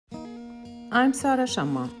I'm Sara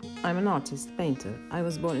Shamma. I'm an artist, painter. I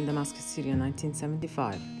was born in Damascus, Syria in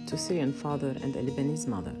 1975, to a Syrian father and a Lebanese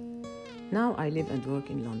mother. Now I live and work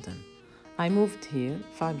in London. I moved here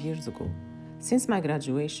 5 years ago. Since my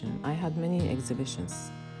graduation, I had many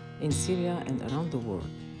exhibitions in Syria and around the world.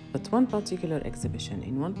 But one particular exhibition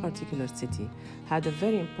in one particular city had a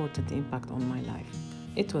very important impact on my life.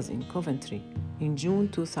 It was in Coventry in June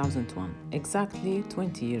 2001, exactly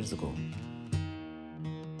 20 years ago.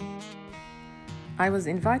 I was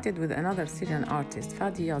invited with another Syrian artist,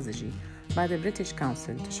 Fadi Yazigi, by the British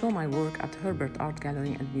Council to show my work at Hebert Art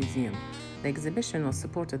Gallery and Museum. The exhibition was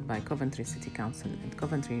supported by Coventry City Council and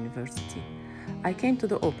Coventry University. I came to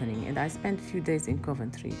the opening and I spent a few days in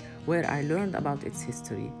Coventry, where I learned about its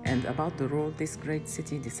history and about the role this great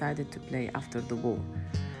city decided to play after the war.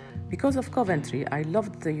 Because of Coventry, I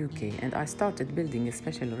loved the UK and I started building a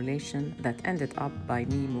special relation that ended up by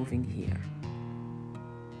me moving here.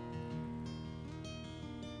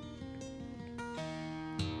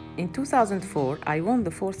 In 2004, I won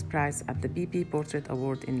the fourth prize at the BP Portrait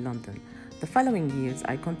Award in London. The following years,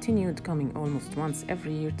 I continued coming almost once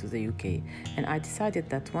every year to the UK, and I decided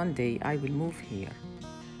that one day I will move here.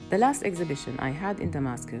 The last exhibition I had in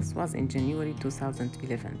Damascus was in January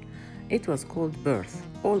 2011. It was called Birth,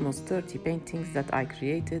 almost 30 paintings that I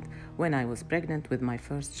created when I was pregnant with my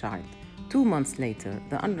first child. 2 months later,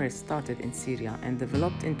 the unrest started in Syria and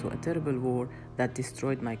developed into a terrible war that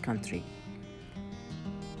destroyed my country.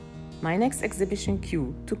 My next exhibition,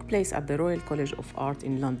 Q, took place at the Royal College of Art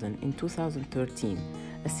in London in 2013,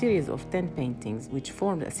 a series of 10 paintings which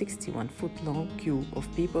formed a 61-foot-long queue of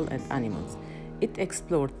people and animals. It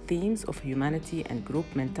explored themes of humanity and group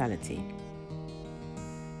mentality.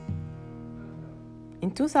 In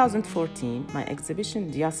 2014, my exhibition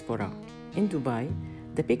Diaspora in Dubai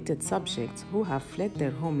depicted subjects who have fled their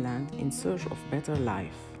homeland in search of better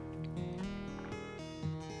life.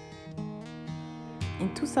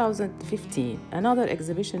 In 2015, another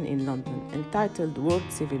exhibition in London entitled World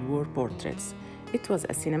Civil War Portraits. It was a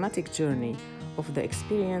cinematic journey of the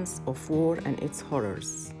experience of war and its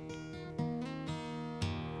horrors.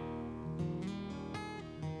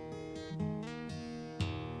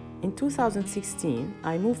 In 2016,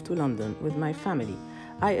 I moved to London with my family.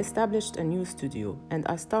 I established a new studio and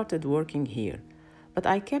I started working here. But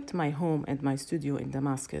I kept my home and my studio in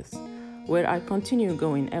Damascus, where I continue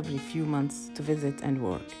going every few months to visit and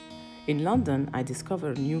work. In London, I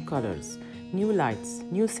discover new colors, new lights,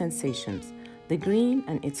 new sensations. The green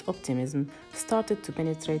and its optimism started to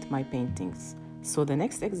penetrate my paintings. So the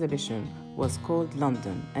next exhibition was called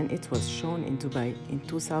London, and it was shown in Dubai in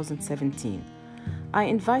 2017. I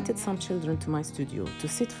invited some children to my studio to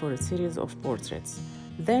sit for a series of portraits.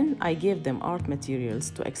 Then I gave them art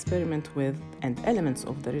materials to experiment with, and elements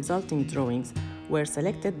of the resulting drawings were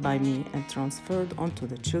selected by me and transferred onto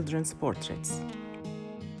the children's portraits.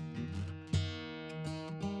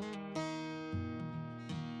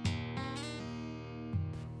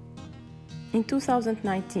 In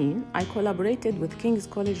 2019, I collaborated with King's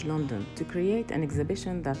College London to create an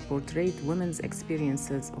exhibition that portrayed women's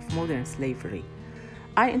experiences of modern slavery.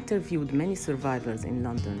 I interviewed many survivors in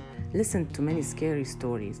London, listened to many scary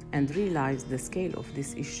stories, and realized the scale of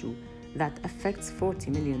this issue that affects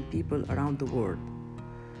 40 million people around the world.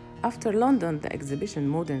 After London, the exhibition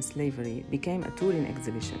Modern Slavery became a touring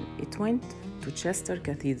exhibition. It went to Chester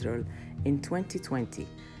Cathedral in 2020.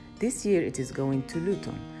 This year it is going to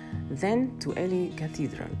Luton, then to Ely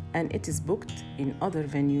Cathedral, and it is booked in other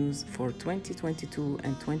venues for 2022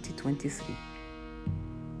 and 2023.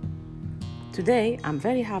 Today, I'm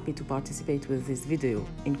very happy to participate with this video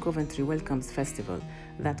in Coventry Welcomes Festival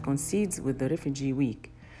that coincides with the Refugee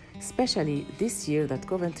Week, especially this year that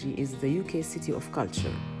Coventry is the UK City of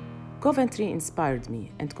Culture. Coventry inspired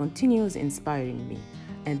me and continues inspiring me,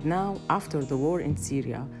 and now, after the war in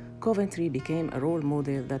Syria, Coventry became a role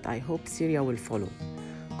model that I hope Syria will follow.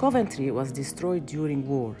 Coventry was destroyed during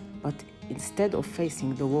war, but instead of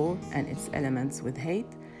facing the war and its elements with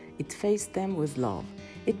hate, it faced them with love.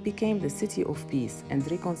 It became the city of peace and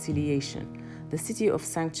reconciliation, the city of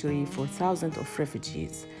sanctuary for thousands of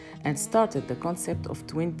refugees, and started the concept of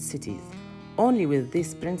twin cities. Only with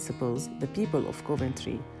these principles, the people of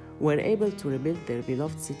Coventry were able to rebuild their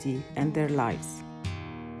beloved city and their lives.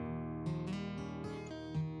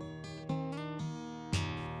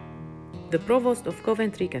 The provost of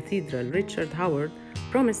Coventry Cathedral, Richard Howard,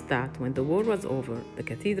 promised that when the war was over, the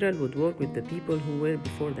cathedral would work with the people who were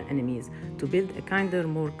before the enemies to build a kinder,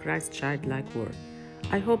 more Christ-child-like world.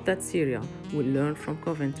 I hope that Syria will learn from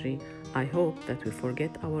Coventry. I hope that we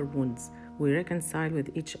forget our wounds, we reconcile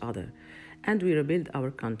with each other, and we rebuild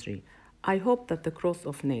our country. I hope that the Cross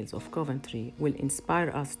of Nails of Coventry will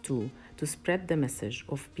inspire us too to spread the message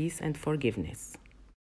of peace and forgiveness.